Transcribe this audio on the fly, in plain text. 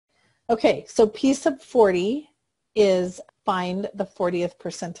Okay, so P sub 40 is find the 40th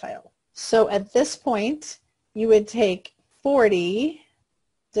percentile. So at this point, you would take 40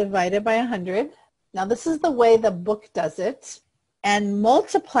 divided by 100. Now this is the way the book does it, and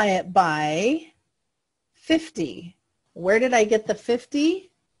multiply it by 50. Where did I get the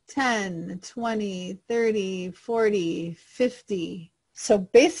 50? 10, 20, 30, 40, 50. So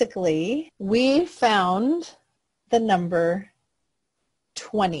basically, we found the number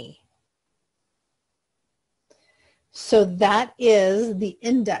 20. So that is the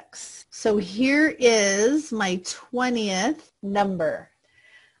index. So here is my 20th number.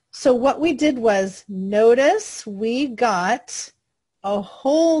 So what we did was, notice we got a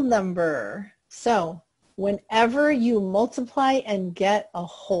whole number. So whenever you multiply and get a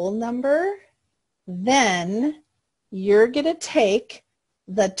whole number, then you're going to take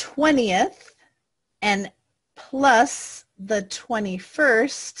the 20th and plus the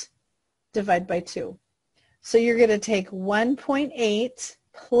 21st, divide by 2. So you're going to take 1.8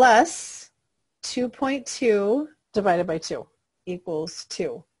 plus 2.2 divided by 2 equals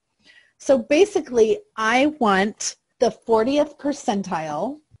 2. So basically, I want the 40th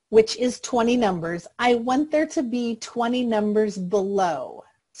percentile, which is 20 numbers. I want there to be 20 numbers below.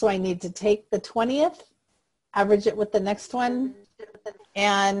 So I need to take the 20th, average it with the next one,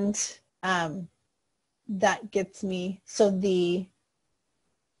 and that gets me, so the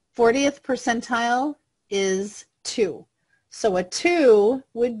 40th percentile is 2. So a 2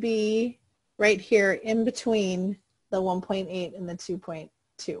 would be right here in between the 1.8 and the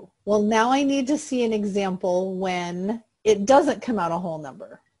 2.2. Well, now I need to see an example when it doesn't come out a whole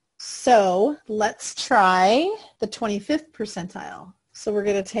number. So let's try the 25th percentile. So we're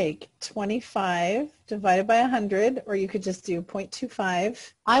going to take 25 divided by 100, or you could just do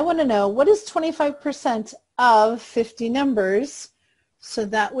 0.25. I want to know, what is 25% of 50 numbers? So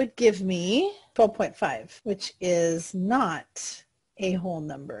that would give me 12.5, which is not a whole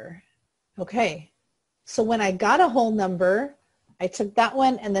number. Okay, so when I got a whole number, I took that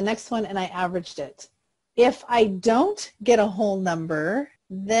one and the next one and I averaged it. If I don't get a whole number,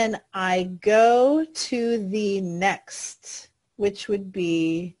 then I go to the next, which would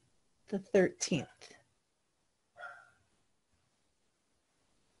be the 13th.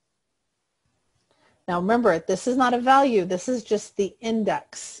 Now remember, this is not a value, this is just the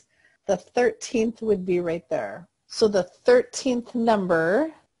index. The 13th would be right there. So the 13th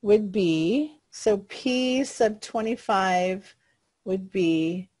number would be, so P sub 25 would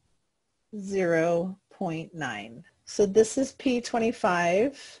be 0.9. So this is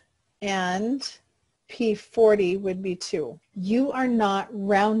P25 and P40 would be 2. You are not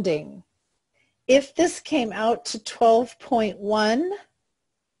rounding. If this came out to 12.1,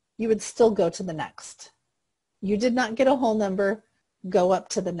 you would still go to the next. You did not get a whole number, go up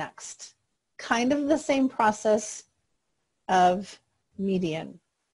to the next. Kind of the same process of median.